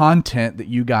of the content that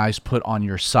you guys put on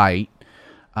your site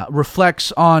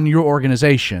reflects on your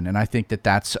organization, and I think that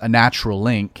that's a natural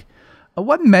link.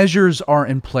 What measures are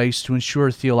in place to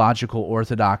ensure theological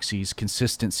orthodoxy's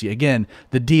consistency? Again,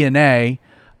 the DNA,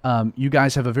 you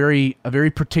guys have a very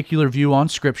particular view on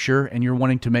Scripture, and you're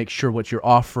wanting to make sure what you're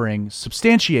offering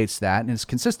substantiates that and is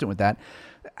consistent with that.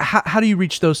 How do you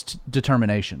reach those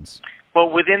determinations? Well,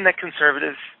 within the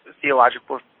conservative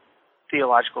theological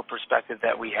perspective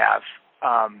that we have,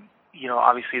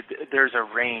 obviously there's a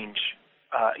range,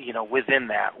 within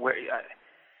that, where,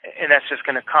 and that's just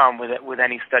going to come with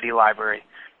any study library.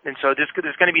 And so there's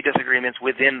going to be disagreements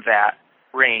within that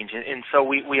range, and so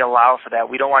we allow for that.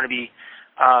 We don't want to be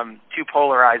too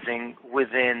polarizing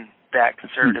within that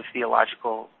conservative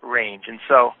theological range, and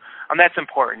so that's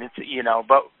important. It's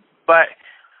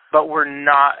but we're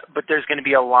not. But there's going to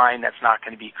be a line that's not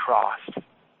going to be crossed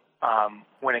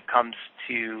when it comes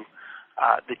to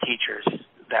the teachers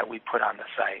that we put on the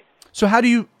site. So how do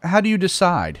you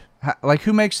decide?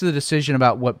 Who makes the decision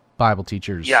about what Bible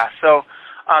teachers? Yeah, so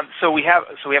we have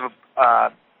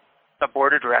a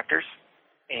board of directors,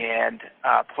 and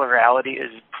plurality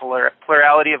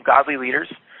of godly leaders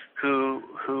who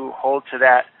hold to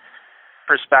that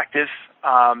perspective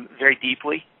very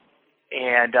deeply,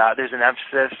 and there's an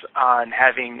emphasis on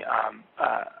having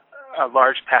a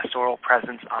large pastoral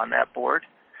presence on that board,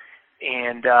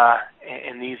 and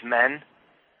these men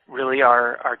really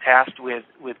are tasked with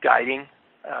guiding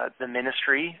the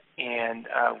ministry and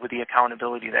with the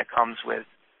accountability that comes with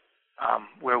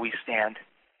where we stand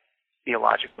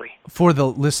theologically. For the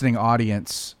listening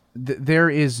audience, there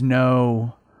is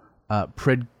no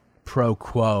quid pro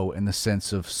quo in the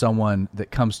sense of someone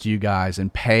that comes to you guys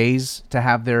and pays to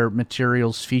have their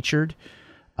materials featured,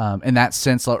 in that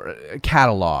sense,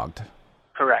 cataloged.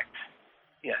 Correct.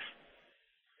 Yes.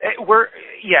 I'm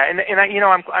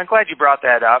glad you brought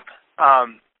that up.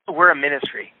 We're a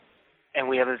ministry, and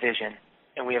we have a vision,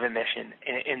 and we have a mission,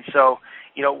 and so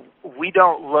we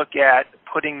don't look at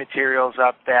putting materials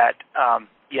up that,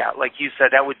 like you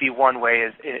said, that would be one way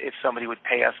is if somebody would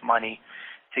pay us money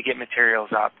to get materials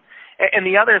up. And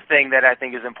the other thing that I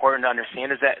think is important to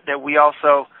understand is that we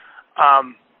also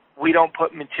we don't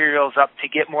put materials up to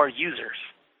get more users.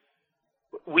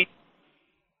 We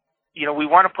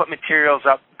want to put materials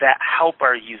up that help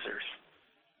our users,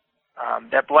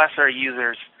 that bless our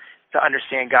users to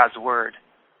understand God's Word.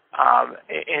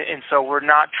 And so we're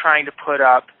not trying to put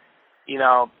up,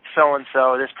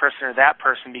 so-and-so, this person or that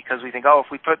person, because we think, if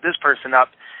we put this person up,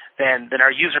 then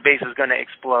our user base is going to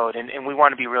explode. And we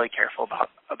want to be really careful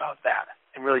about that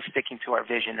and really sticking to our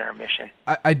vision and our mission.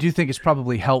 I do think it's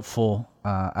probably helpful,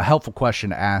 a helpful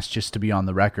question to ask, just to be on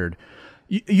the record.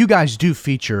 You guys do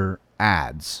feature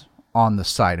ads on the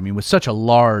site. I mean, with such a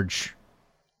large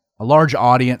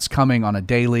audience coming on a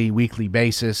daily, weekly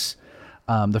basis,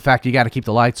 the fact you got to keep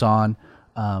the lights on,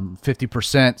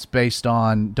 50% is based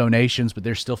on donations, but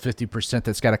there's still 50%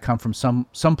 that's got to come from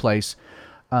someplace.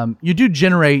 You do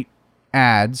generate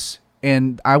ads,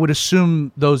 and I would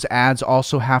assume those ads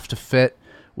also have to fit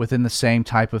within the same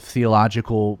type of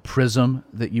theological prism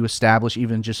that you establish,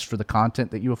 even just for the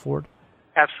content that you afford?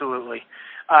 Absolutely.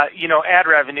 Ad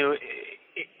revenue,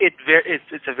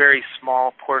 it's a very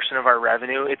small portion of our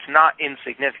revenue. It's not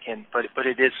insignificant, but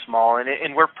it is small,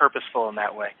 and we're purposeful in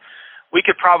that way. we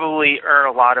could probably earn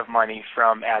a lot of money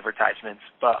from advertisements,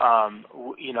 but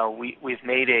we've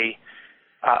made a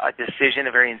decision,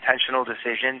 a very intentional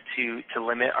decision to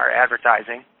limit our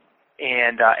advertising.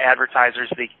 And advertisers,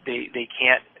 they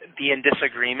can't be in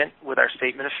disagreement with our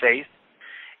statement of faith.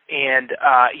 And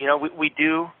we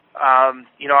do,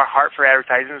 our heart for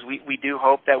advertising is we do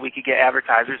hope that we could get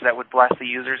advertisers that would bless the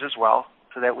users as well.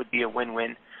 So that would be a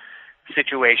win-win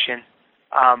situation.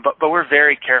 But we're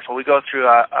very careful. We go through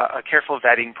a careful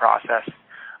vetting process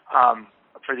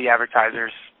for the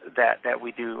advertisers that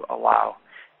we do allow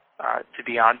to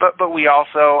be on. But we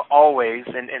also always,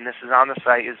 and this is on the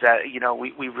site, is that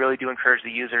we really do encourage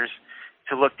the users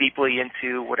to look deeply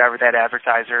into whatever that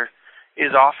advertiser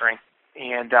is offering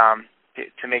and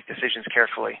to make decisions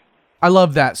carefully. I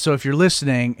love that. So if you're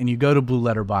listening and you go to Blue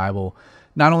Letter Bible,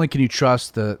 not only can you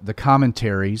trust the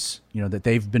commentaries, that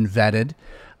they've been vetted,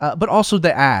 but also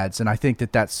the ads. And I think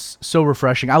that's so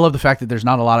refreshing. I love the fact that there's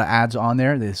not a lot of ads on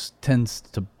there. This tends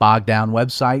to bog down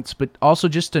websites, but also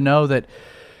just to know that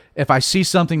if I see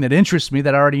something that interests me,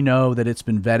 that I already know that it's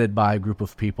been vetted by a group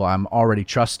of people I'm already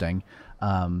trusting,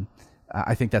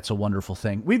 I think that's a wonderful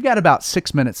thing. We've got about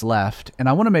 6 minutes left, and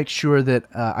I want to make sure that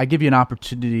I give you an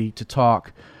opportunity to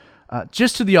talk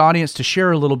just to the audience, to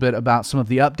share a little bit about some of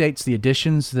the updates, the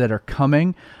additions that are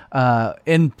coming.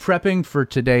 In prepping for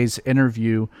today's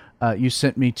interview, you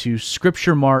sent me to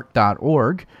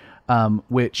scripturemark.org,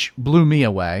 which blew me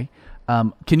away.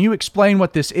 Can you explain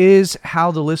what this is,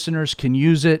 how the listeners can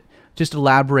use it? Just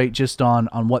elaborate just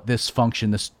on what this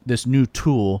function, this new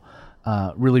tool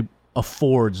really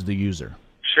affords the user.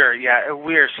 Sure, yeah.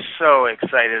 We are so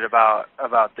excited about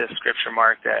this Scripture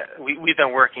Mark that we've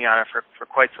been working on it for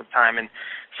quite some time. And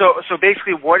so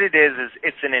basically what it is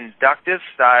it's an inductive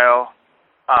style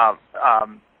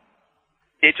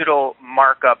digital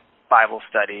markup Bible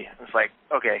study. It's like,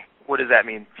 okay, what does that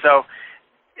mean? So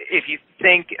if you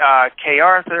think Kay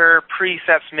Arthur,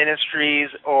 Precepts Ministries,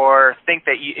 or think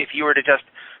that if you were to just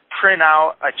print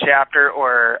out a chapter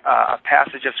or a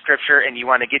passage of Scripture and you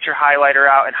want to get your highlighter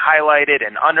out and highlight it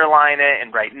and underline it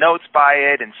and write notes by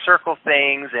it and circle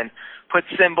things and put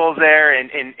symbols there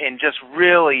and just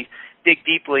really dig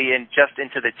deeply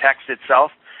into the text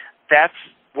itself, that's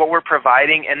what we're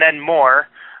providing, and then more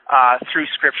through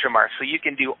Scripture Mark. So you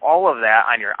can do all of that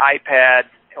on your iPad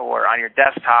or on your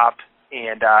desktop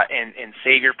and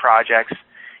save your projects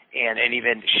and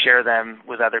even share them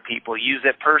with other people. Use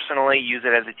it personally, use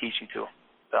it as a teaching tool.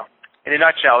 So in a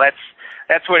nutshell,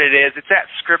 that's what it is. It's at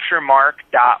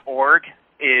scripturemark.org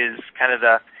is kind of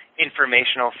the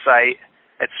informational site.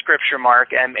 It's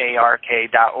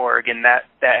scripturemark.org, and that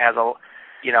has a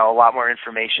lot more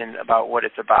information about what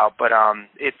it's about. But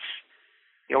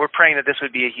we're praying that this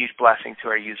would be a huge blessing to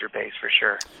our user base for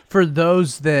sure. For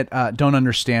those that don't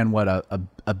understand what a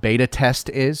beta test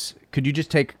is, could you just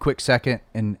take a quick second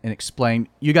and explain?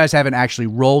 You guys haven't actually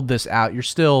rolled this out. You're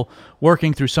still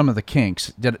working through some of the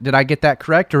kinks. Did I get that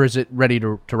correct, or is it ready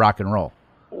to rock and roll?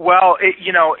 Well,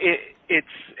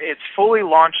 it's fully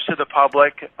launched to the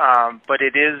public, but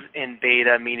it is in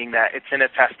beta, meaning that it's in a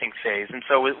testing phase. And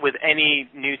so with any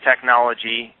new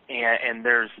technology, and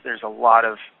there's a lot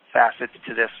of facets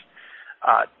to this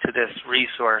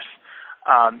resource,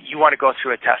 you want to go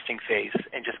through a testing phase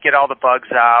and just get all the bugs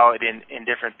out in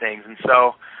different things. And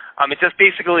so it just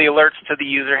basically alerts to the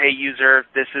user, hey user,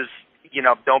 this is,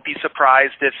 don't be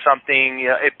surprised if something,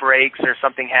 it breaks or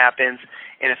something happens.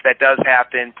 And if that does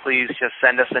happen, please just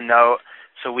send us a note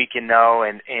so we can know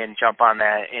and jump on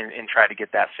that and try to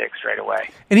get that fixed right away.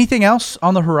 Anything else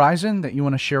on the horizon that you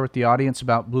want to share with the audience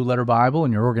about Blue Letter Bible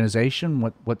and your organization?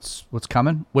 What's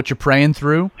coming? What you're praying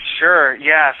through? Sure.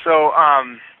 Yeah. So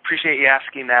appreciate you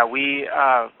asking that.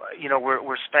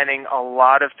 We're spending a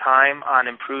lot of time on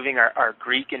improving our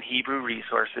Greek and Hebrew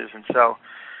resources, and so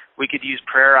we could use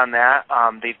prayer on that.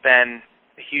 They've been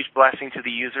a huge blessing to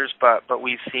the users, but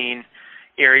we've seen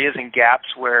areas and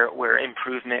gaps where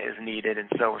improvement is needed, and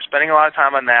so we're spending a lot of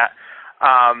time on that.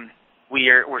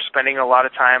 We're spending a lot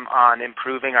of time on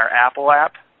improving our Apple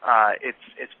app.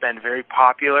 It's been very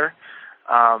popular,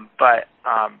 but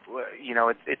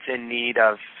it's in need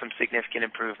of some significant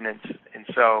improvements, and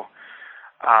so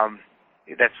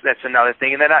that's another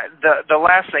thing. And then the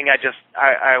last thing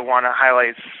I want to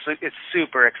highlight is it's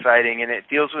super exciting, and it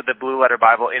deals with the Blue Letter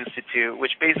Bible Institute,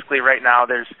 which basically right now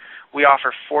we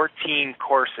offer 14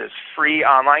 courses, free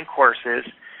online courses.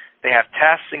 They have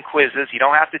tests and quizzes. You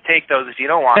don't have to take those if you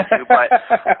don't want to, but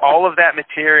all of that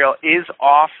material is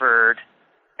offered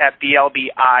at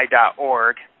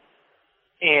blbi.org.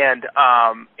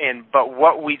 But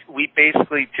what we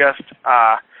basically just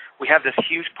we have this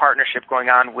huge partnership going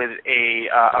on with a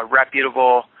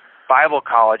reputable Bible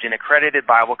college, an accredited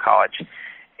Bible college,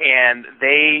 and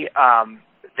they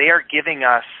are giving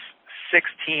us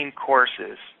 16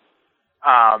 courses.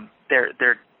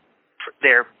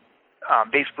 They're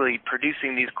basically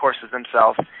producing these courses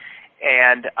themselves,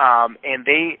 and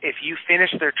they, if you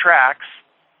finish their tracks,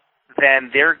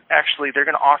 then they're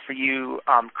going to offer you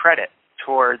credit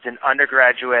towards an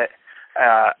undergraduate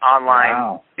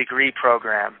online degree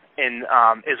program, in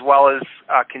as well as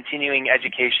continuing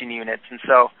education units. And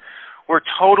so we're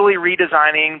totally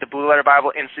redesigning the Blue Letter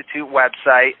Bible Institute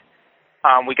website.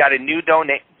 We got a new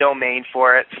domain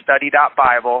for it,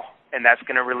 study.bible, and that's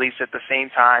going to release at the same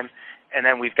time. And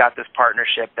then we've got this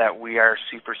partnership that we are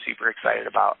super, super excited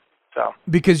about. So,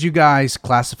 because you guys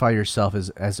classify yourself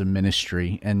as a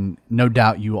ministry, and no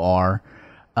doubt you are,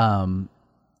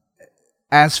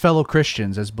 as fellow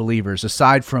Christians, as believers,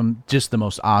 aside from just the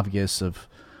most obvious of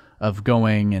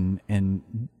going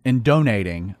and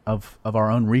donating of our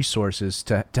own resources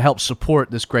to help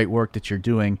support this great work that you're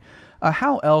doing,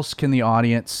 how else can the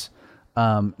audience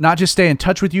not just stay in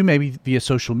touch with you, maybe via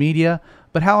social media,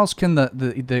 but how else can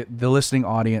the listening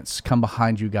audience come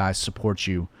behind you guys, support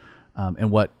you,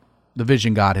 and what the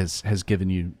vision God has given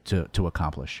you to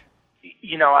accomplish?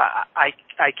 You know, I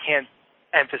can't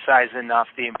emphasize enough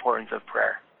the importance of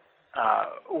prayer.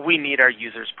 We need our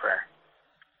users' prayer.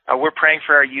 We're praying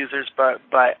for our users, but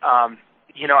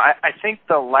you know, I think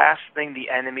the last thing the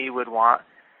enemy would want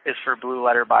is for Blue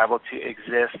Letter Bible to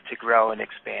exist, to grow and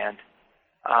expand,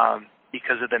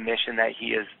 because of the mission that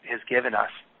he has given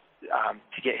us,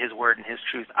 to get his word and his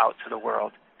truth out to the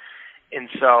world. And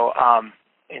so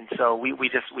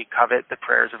we covet the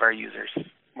prayers of our users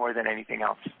more than anything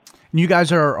else. And you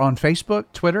guys are on Facebook,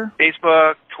 Twitter?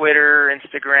 Facebook, Twitter,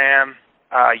 Instagram.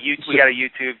 We got a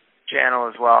YouTube channel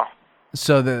as well.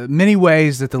 So the many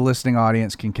ways that the listening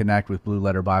audience can connect with Blue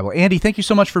Letter Bible. Andy, thank you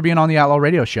so much for being on the Outlaw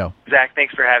Radio Show. Zach,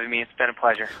 thanks for having me. It's been a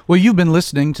pleasure. Well, you've been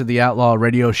listening to the Outlaw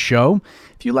Radio Show.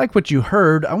 If you like what you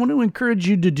heard, I want to encourage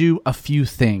you to do a few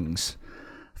things.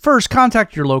 First,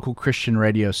 contact your local Christian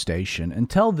radio station and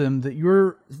tell them that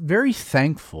you're very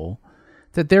thankful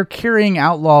that they're carrying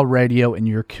Outlaw Radio in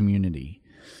your community.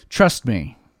 Trust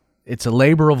me, it's a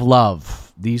labor of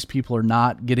love. These people are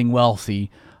not getting wealthy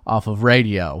off of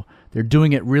radio. They're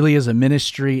doing it really as a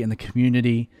ministry in the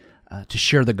community to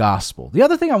share the gospel. The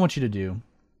other thing I want you to do,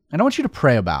 and I want you to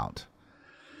pray about,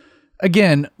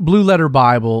 again,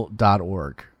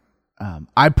 blueletterbible.org.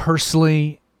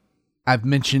 I've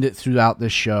mentioned it throughout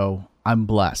this show. I'm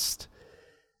blessed.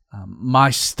 My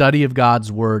study of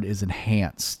God's Word is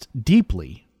enhanced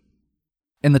deeply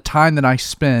in the time that I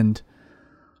spend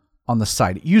on the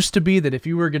site. It used to be that if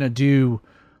you were going to do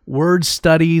word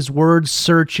studies, word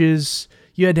searches,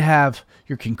 you had to have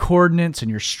your concordance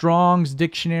and your Strong's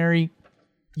dictionary.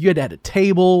 You had to have a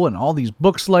table and all these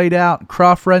books laid out and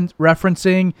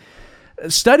cross-referencing.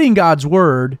 Studying God's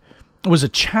Word was a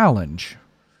challenge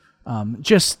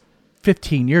just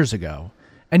 15 years ago.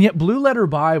 And yet Blue Letter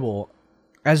Bible,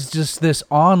 as just this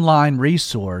online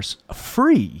resource,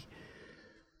 free,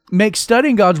 makes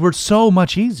studying God's Word so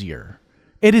much easier.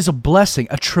 It is a blessing,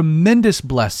 a tremendous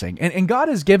blessing. And God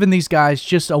has given these guys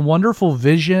just a wonderful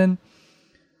vision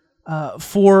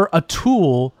for a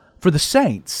tool for the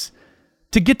saints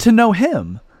to get to know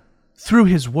Him through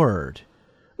His Word.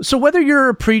 So whether you're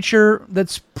a preacher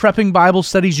that's prepping Bible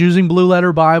studies using Blue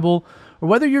Letter Bible, or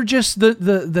whether you're just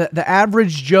the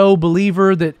average Joe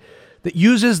believer that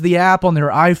uses the app on their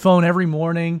iPhone every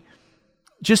morning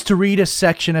just to read a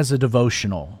section as a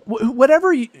devotional,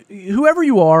 whoever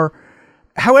you are,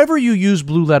 however you use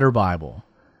Blue Letter Bible,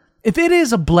 if it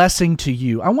is a blessing to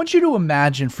you, I want you to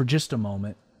imagine for just a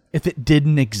moment if it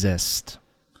didn't exist.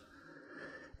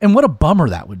 And what a bummer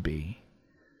that would be.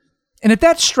 And if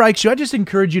that strikes you, I just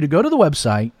encourage you to go to the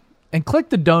website and click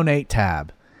the Donate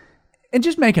tab and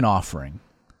just make an offering.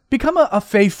 Become a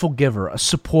faithful giver, a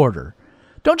supporter.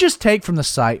 Don't just take from the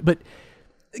site, but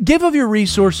give of your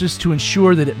resources to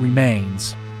ensure that it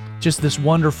remains just this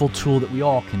wonderful tool that we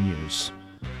all can use.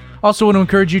 Also want to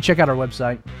encourage you, check out our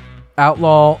website,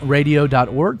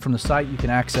 outlawradio.org. From the site, you can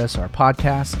access our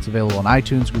podcast. It's available on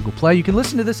iTunes, Google Play. You can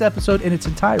listen to this episode in its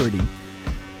entirety.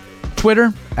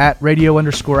 Twitter,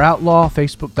 @radio_outlaw,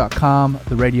 Facebook.com,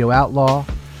 The Radio Outlaw.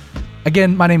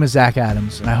 Again, my name is Zach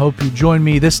Adams, and I hope you join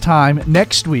me this time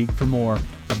next week for more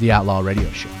of the Outlaw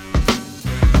Radio Show.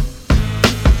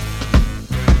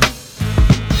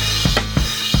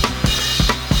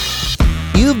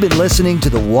 You've been listening to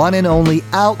the one and only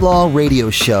Outlaw Radio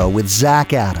Show with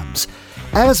Zach Adams.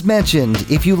 As mentioned,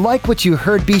 if you like what you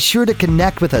heard, be sure to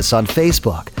connect with us on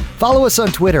Facebook, follow us on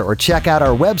Twitter, or check out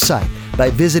our website by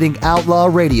visiting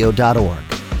outlawradio.org.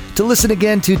 To listen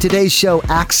again to today's show,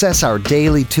 access our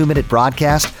daily 2-minute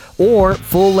broadcast or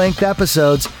full-length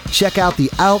episodes, check out the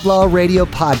Outlaw Radio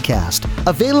podcast,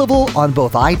 available on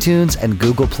both iTunes and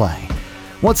Google Play.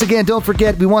 Once again, don't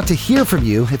forget, we want to hear from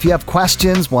you. If you have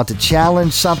questions, want to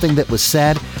challenge something that was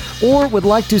said, or would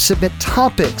like to submit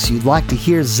topics you'd like to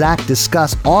hear Zach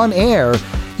discuss on air,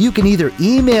 you can either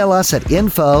email us at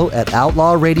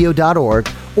info@outlawradio.org,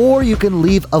 or you can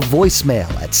leave a voicemail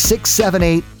at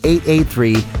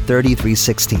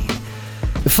 678-883-3316.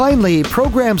 Finally,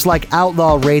 programs like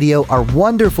Outlaw Radio are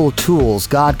wonderful tools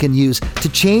God can use to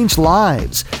change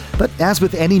lives. But as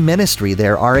with any ministry,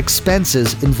 there are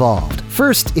expenses involved.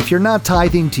 First, if you're not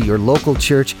tithing to your local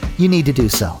church, you need to do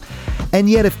so. And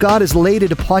yet, if God has laid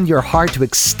it upon your heart to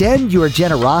extend your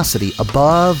generosity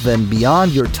above and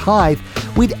beyond your tithe,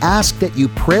 we'd ask that you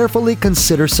prayerfully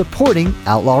consider supporting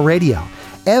Outlaw Radio.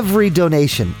 Every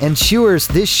donation ensures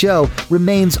this show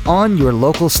remains on your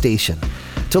local station.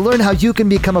 To learn how you can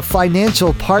become a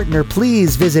financial partner,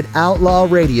 please visit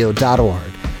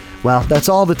outlawradio.org. Well, that's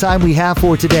all the time we have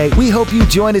for today. We hope you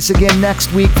join us again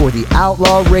next week for the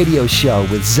Outlaw Radio Show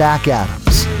with Zach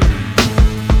Adams.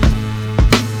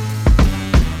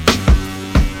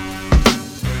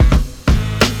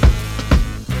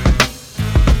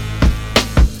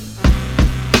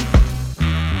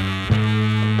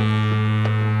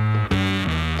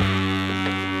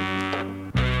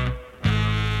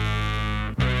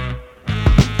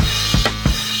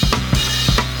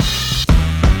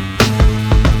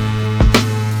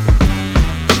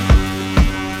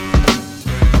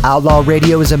 Outlaw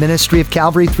Radio is a ministry of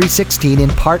Calvary 316 in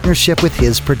partnership with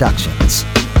His Productions.